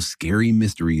 full of scary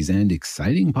mysteries and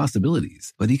exciting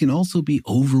possibilities, but it can also be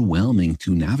overwhelming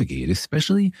to navigate,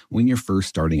 especially when you're first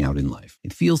starting out in life.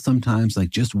 It feels sometimes like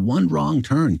just one wrong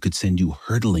turn could send you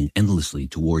hurtling endlessly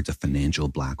towards a financial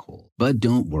black hole. But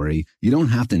don't worry, you don't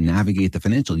have to navigate the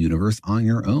financial universe on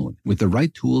your own. With the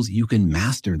right tools, you can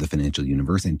master the financial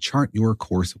universe and chart your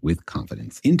course with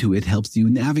confidence. Intuit helps you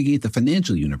navigate the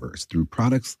financial universe through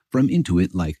products from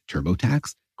Intuit like TurboTax,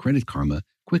 Credit Karma,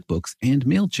 QuickBooks, and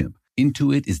MailChimp.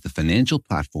 Intuit is the financial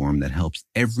platform that helps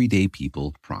everyday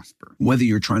people prosper. Whether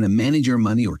you're trying to manage your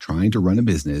money or trying to run a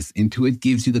business, Intuit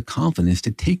gives you the confidence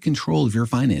to take control of your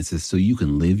finances so you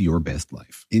can live your best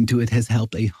life. Intuit has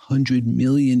helped 100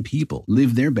 million people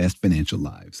live their best financial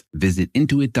lives. Visit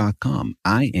Intuit.com,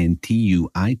 Intuit.com,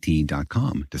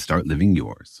 to start living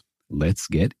yours. Let's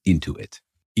get into it.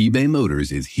 eBay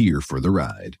Motors is here for the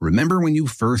ride. Remember when you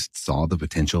first saw the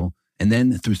potential? And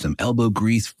then through some elbow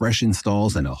grease, fresh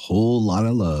installs, and a whole lot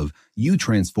of love, you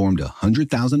transformed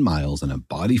 100,000 miles and a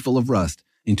body full of rust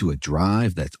into a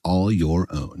drive that's all your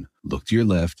own. Look to your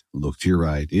left, look to your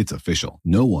right. It's official.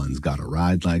 No one's got a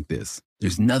ride like this.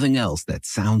 There's nothing else that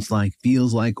sounds like,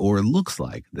 feels like, or looks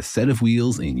like the set of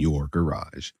wheels in your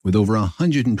garage. With over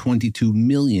 122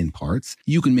 million parts,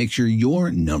 you can make sure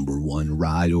your number one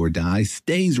ride or die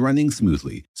stays running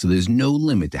smoothly, so there's no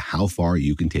limit to how far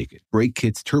you can take it. Brake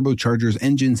kits, turbochargers,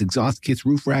 engines, exhaust kits,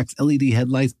 roof racks, LED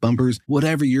headlights, bumpers,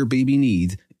 whatever your baby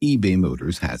needs, eBay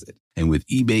Motors has it. And with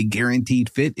eBay Guaranteed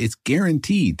Fit, it's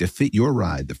guaranteed to fit your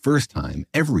ride the first time,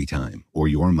 every time, or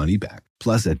your money back.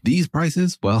 Plus, at these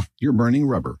prices, well, you're burning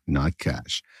rubber, not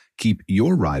cash. Keep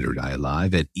your ride or die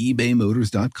alive at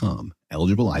ebaymotors.com.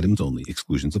 Eligible items only.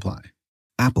 Exclusions apply.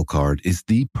 Apple Card is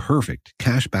the perfect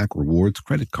cashback rewards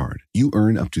credit card. You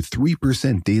earn up to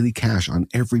 3% daily cash on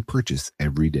every purchase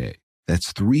every day.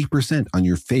 That's 3% on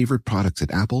your favorite products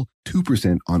at Apple,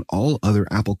 2% on all other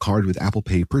Apple Card with Apple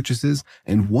Pay purchases,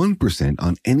 and 1%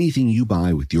 on anything you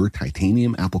buy with your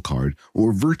titanium Apple Card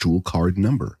or virtual card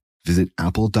number. Visit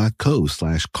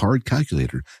apple.co/card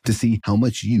calculator to see how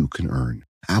much you can earn.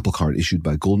 Apple Card issued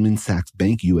by Goldman Sachs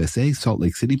Bank USA, Salt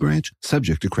Lake City branch,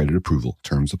 subject to credit approval.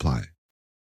 Terms apply.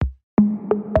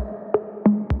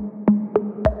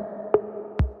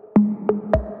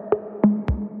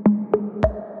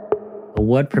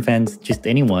 What prevents just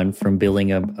anyone from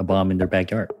building a bomb in their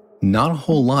backyard? Not a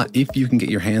whole lot if you can get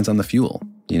your hands on the fuel.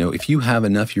 You know, if you have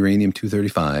enough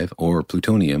uranium-235 or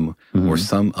plutonium or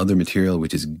some other material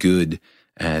which is good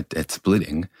at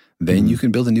splitting, then you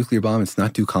can build a nuclear bomb. It's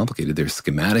not too complicated. There's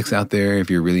schematics out there if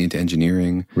you're really into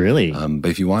engineering. Really?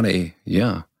 But if you want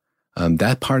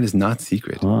that part is not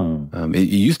secret. Oh. It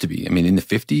used to be. I mean, in the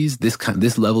 50s,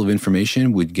 this level of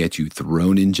information would get you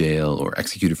thrown in jail or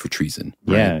executed for treason.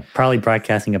 Right? Yeah, probably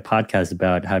broadcasting a podcast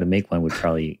about how to make one would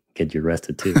probably get you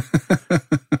arrested too.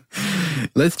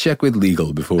 Let's check with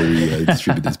legal before we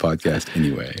distribute this podcast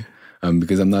anyway,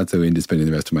 because I'm not so into spending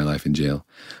the rest of my life in jail.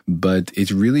 But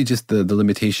it's really just the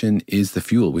limitation is the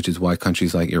fuel, which is why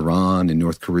countries like Iran and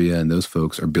North Korea and those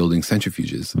folks are building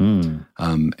centrifuges.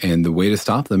 And the way to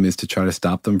stop them is to try to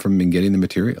stop them from getting the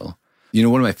material. You know,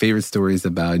 one of my favorite stories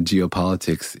about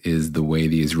geopolitics is the way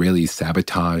the Israelis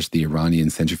sabotaged the Iranian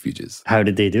centrifuges. How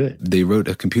did they do it? They wrote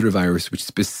a computer virus which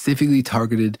specifically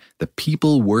targeted the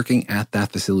people working at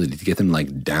that facility to get them to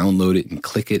download it and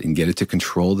click it and get it to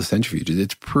control the centrifuges.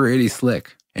 It's pretty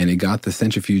slick. And it got the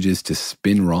centrifuges to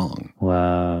spin wrong.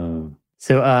 Wow.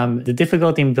 So the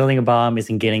difficulty in building a bomb is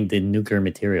in getting the nuclear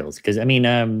materials. Because, I mean,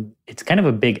 it's kind of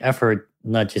a big effort,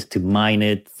 not just to mine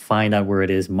it, find out where it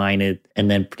is, mine it,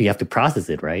 and then you have to process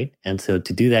it, right? And so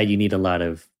to do that, you need a lot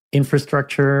of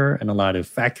infrastructure and a lot of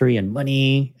factory and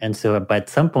money. And so but at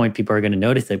some point, people are going to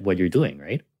notice that what you're doing,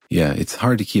 right? Yeah, it's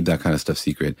hard to keep that kind of stuff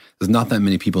secret. There's not that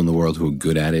many people in the world who are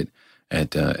good at it,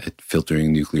 at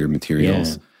filtering nuclear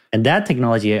materials. Yeah. And that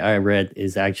technology I read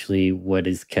is actually what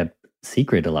is kept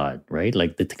secret a lot, right?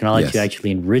 Like the technology to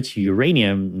actually enrich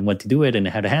uranium and what to do it and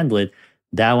how to handle it,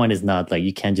 that one is not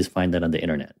you can't just find that on the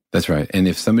internet. That's right. And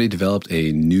if somebody developed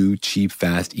a new, cheap,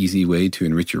 fast, easy way to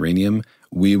enrich uranium,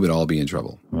 we would all be in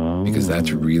trouble. Because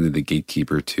that's really the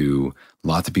gatekeeper to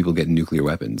lots of people getting nuclear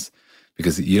weapons.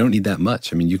 Because you don't need that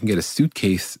much. I mean, you can get a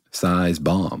suitcase-sized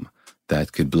bomb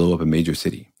that could blow up a major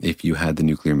city if you had the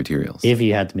nuclear materials. If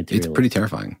you had the materials. It's pretty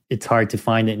terrifying. It's hard to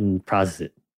find it and process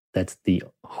it. That's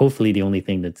hopefully the only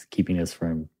thing that's keeping us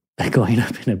from going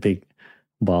up in a big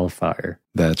ball of fire.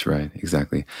 That's right.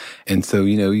 Exactly. And so,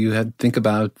 you had to think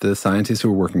about the scientists who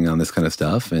are working on this kind of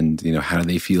stuff and, how do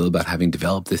they feel about having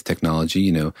developed this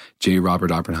technology? J. Robert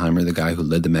Oppenheimer, the guy who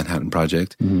led the Manhattan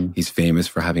Project, he's famous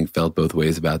for having felt both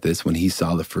ways about this. When he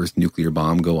saw the first nuclear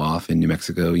bomb go off in New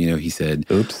Mexico, he said,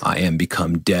 "Oops, I am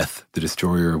become death, the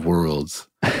destroyer of worlds."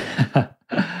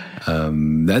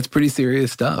 That's pretty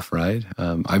serious stuff, right?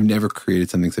 I've never created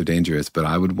something so dangerous, but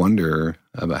I would wonder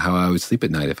about how I would sleep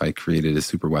at night if I created a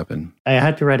super weapon. I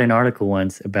had to write an article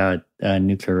once about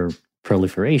nuclear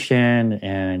proliferation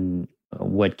and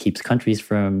what keeps countries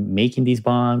from making these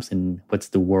bombs and what's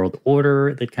the world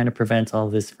order that kind of prevents all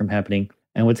this from happening.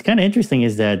 And what's kind of interesting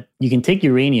is that you can take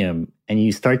uranium and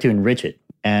you start to enrich it.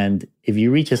 And if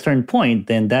you reach a certain point,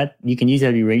 then you can use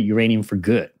that uranium for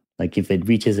good. Like if it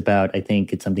reaches about, I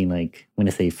think it's something like, I'm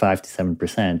going to say 5 to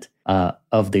 7%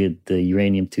 of the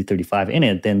uranium-235 in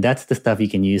it, then that's the stuff you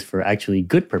can use for actually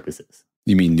good purposes.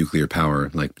 You mean nuclear power,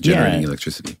 like generating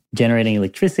electricity? Generating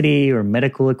electricity or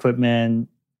medical equipment.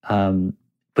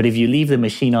 But if you leave the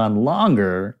machine on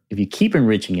longer, if you keep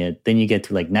enriching it, then you get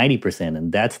to 90%,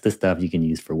 and that's the stuff you can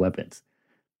use for weapons.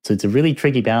 So it's a really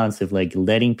tricky balance of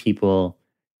letting people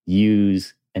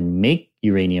use and make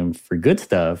uranium for good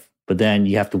stuff, but then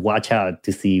you have to watch out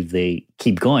to see if they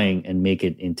keep going and make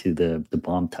it into the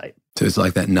bomb type. So it's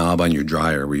like that knob on your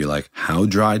dryer where you're like, how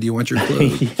dry do you want your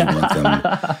clothes? Yeah. Do you want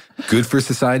them good for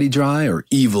society dry or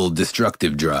evil,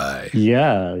 destructive dry?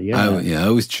 Yeah. I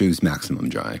always choose maximum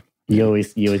dry. You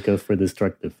always go for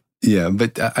destructive. Yeah,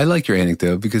 but I like your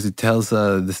anecdote because it tells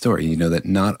the story, you know, that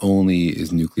not only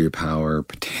is nuclear power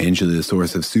potentially the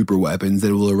source of super weapons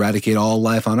that will eradicate all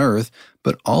life on Earth,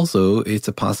 but also it's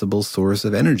a possible source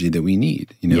of energy that we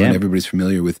need, you know, and everybody's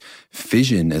familiar with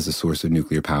fission as a source of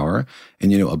nuclear power.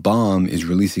 And, you know, a bomb is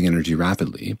releasing energy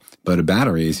rapidly, but a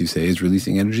battery, as you say, is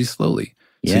releasing energy slowly.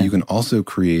 Yeah. So you can also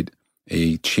create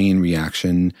a chain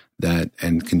reaction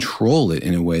and control it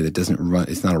in a way that doesn't run.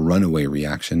 It's not a runaway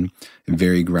reaction. It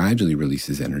very gradually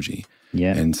releases energy.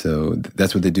 Yeah. And so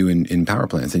that's what they do in power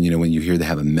plants. And, you know, when you hear they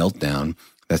have a meltdown,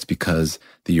 that's because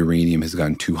the uranium has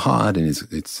gotten too hot and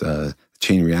its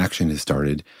chain reaction has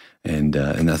started. And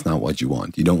that's not what you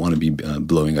want. You don't want to be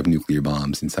blowing up nuclear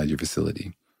bombs inside your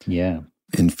facility. Yeah.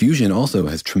 And fusion also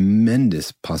has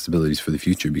tremendous possibilities for the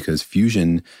future because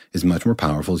fusion is much more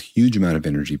powerful, huge amount of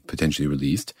energy potentially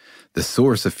released. The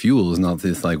source of fuel is not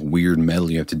this like weird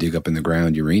metal you have to dig up in the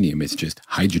ground, uranium. It's just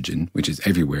hydrogen, which is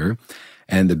everywhere.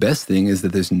 And the best thing is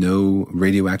that there's no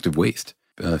radioactive waste.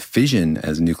 Fission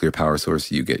as a nuclear power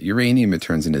source, you get uranium, it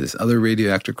turns into this other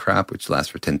radioactive crap, which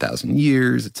lasts for 10,000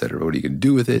 years, et cetera. What are you going to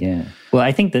do with it? Yeah. Well,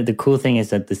 I think that the cool thing is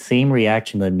that the same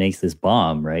reaction that makes this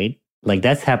bomb, right? Like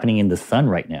that's happening in the sun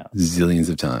right now. Zillions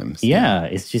of times. Yeah,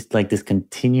 it's just like this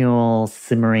continual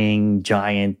simmering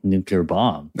giant nuclear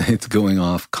bomb. It's going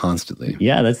off constantly.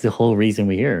 Yeah, that's the whole reason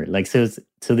we're here. Like, so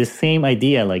this same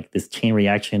idea, like this chain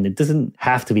reaction, it doesn't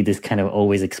have to be this kind of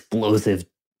always explosive,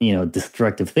 you know,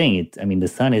 destructive thing. The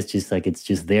sun is just like, it's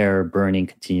just there burning,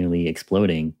 continually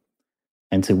exploding.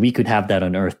 And so we could have that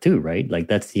on Earth too, right? Like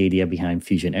that's the idea behind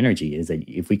fusion energy is that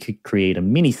if we could create a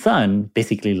mini sun,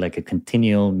 basically like a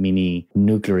continual mini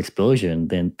nuclear explosion,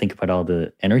 then think about all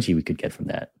the energy we could get from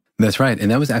that. That's right.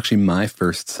 And that was actually my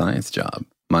first science job.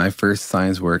 My first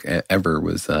science work ever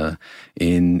was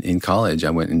in college.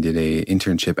 I went and did an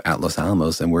internship at Los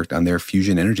Alamos and worked on their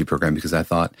fusion energy program because I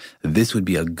thought this would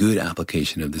be a good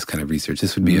application of this kind of research.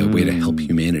 This would be a way to help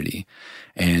humanity.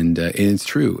 And it's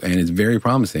true. And it's very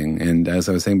promising. And as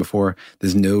I was saying before,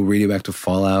 there's no radioactive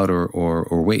fallout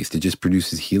or waste. It just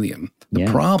produces helium. The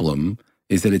problem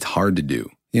is that it's hard to do.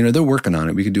 You know, they're working on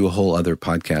it. We could do a whole other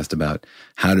podcast about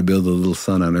how to build a little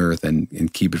sun on Earth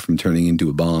and keep it from turning into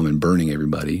a bomb and burning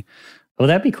everybody. Well,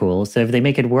 that'd be cool. So if they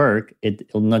make it work,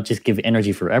 it'll not just give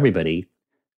energy for everybody,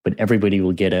 but everybody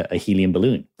will get a helium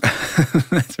balloon.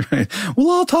 That's right. We'll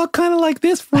all talk kind of like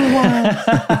this for a while.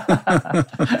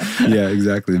 Yeah,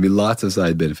 exactly. There'll be lots of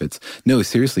side benefits. No,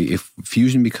 seriously, if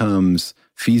fusion becomes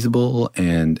feasible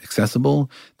and accessible,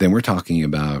 then we're talking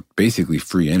about basically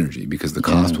free energy because the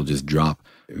cost will just drop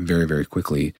very, very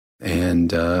quickly.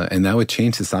 And that would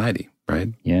change society, right?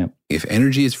 Yeah. If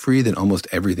energy is free, then almost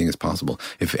everything is possible.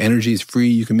 If energy is free,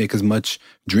 you can make as much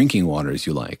drinking water as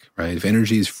you like, right? If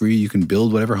energy is free, you can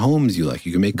build whatever homes you like.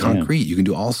 You can make concrete. You can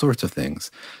do all sorts of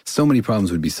things. So many problems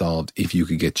would be solved if you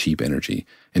could get cheap energy.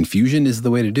 And fusion is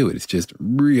the way to do it. It's just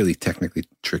really technically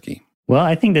tricky. Well,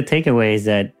 I think the takeaway is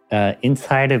that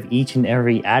inside of each and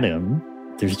every atom,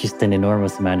 there's just an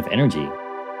enormous amount of energy.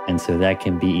 And so that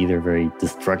can be either very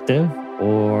destructive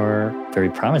or very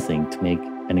promising to make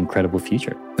an incredible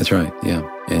future. That's right, yeah.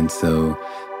 And so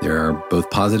there are both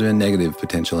positive and negative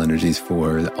potential energies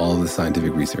for all the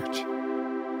scientific research.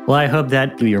 Well, I hope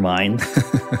that blew your mind.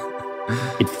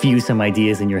 It fused some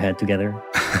ideas in your head together.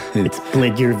 It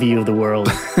split your view of the world.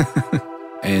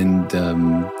 And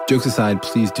jokes aside,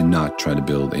 please do not try to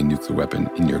build a nuclear weapon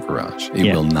in your garage.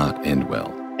 It will not end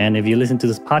well. And if you listen to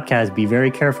this podcast, be very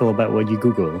careful about what you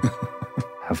Google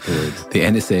afterwards. The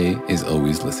NSA is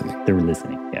always listening. They're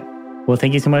listening, yeah. Well,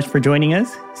 thank you so much for joining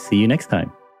us. See you next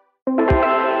time.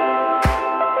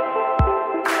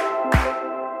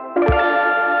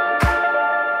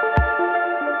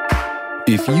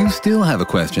 If you still have a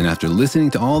question after listening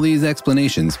to all these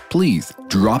explanations, please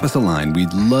drop us a line.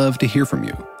 We'd love to hear from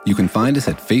you. You can find us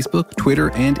at Facebook, Twitter,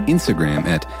 and Instagram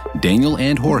at Daniel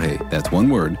and Jorge, that's one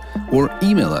word, or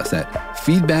email us at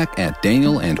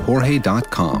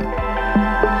feedback@danielandjorge.com.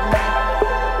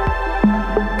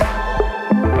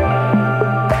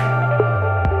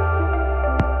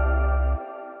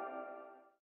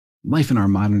 Life in our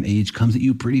modern age comes at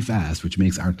you pretty fast, which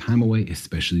makes our time away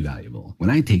especially valuable.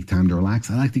 When I take time to relax,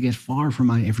 I like to get far from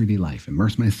my everyday life,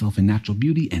 immerse myself in natural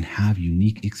beauty, and have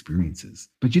unique experiences.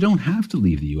 But you don't have to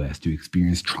leave the U.S. to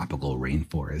experience tropical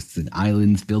rainforests and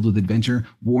islands filled with adventure,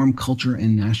 warm culture,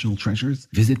 and national treasures.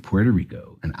 Visit Puerto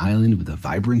Rico, an island with a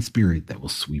vibrant spirit that will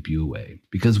sweep you away.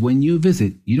 Because when you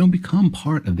visit, you don't become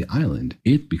part of the island,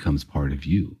 it becomes part of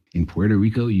you. In Puerto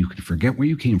Rico, you can forget where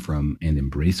you came from and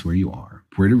embrace where you are.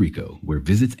 Puerto Rico, where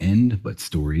visits end, but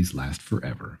stories last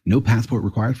forever. No passport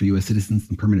required for U.S. citizens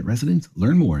and permanent residents.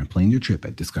 Learn more and plan your trip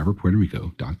at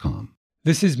discoverpuertorico.com.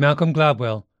 This is Malcolm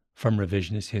Gladwell from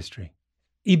Revisionist History.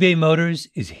 eBay Motors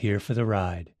is here for the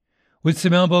ride. With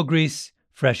some elbow grease,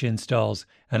 fresh installs,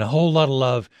 and a whole lot of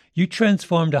love, you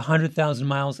transformed 100,000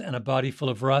 miles and a body full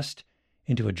of rust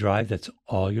into a drive that's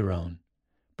all your own.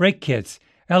 Brake kits,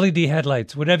 LED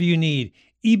headlights, whatever you need,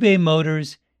 eBay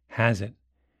Motors has it.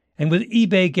 And with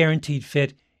eBay Guaranteed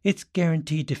Fit, it's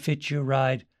guaranteed to fit your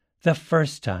ride the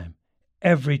first time,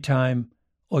 every time,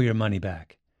 or your money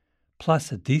back.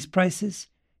 Plus, at these prices,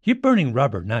 you're burning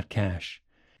rubber, not cash.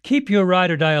 Keep your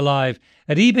ride or die alive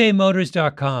at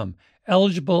ebaymotors.com.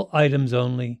 Eligible items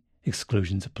only.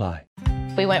 Exclusions apply.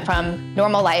 We went from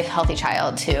normal life, healthy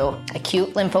child to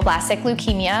acute lymphoblastic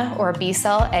leukemia, or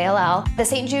B-cell ALL. The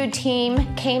St. Jude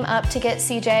team came up to get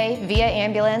CJ via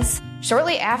ambulance.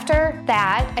 Shortly after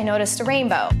that, I noticed a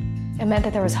rainbow. It meant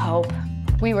that there was hope.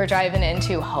 We were driving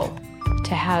into hope.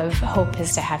 To have hope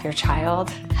is to have your child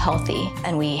healthy,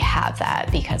 and we have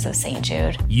that because of St.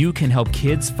 Jude. You can help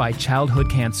kids fight childhood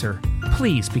cancer.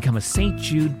 Please become a St.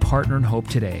 Jude Partner in Hope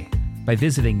today by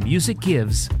visiting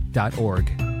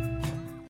musicgives.org.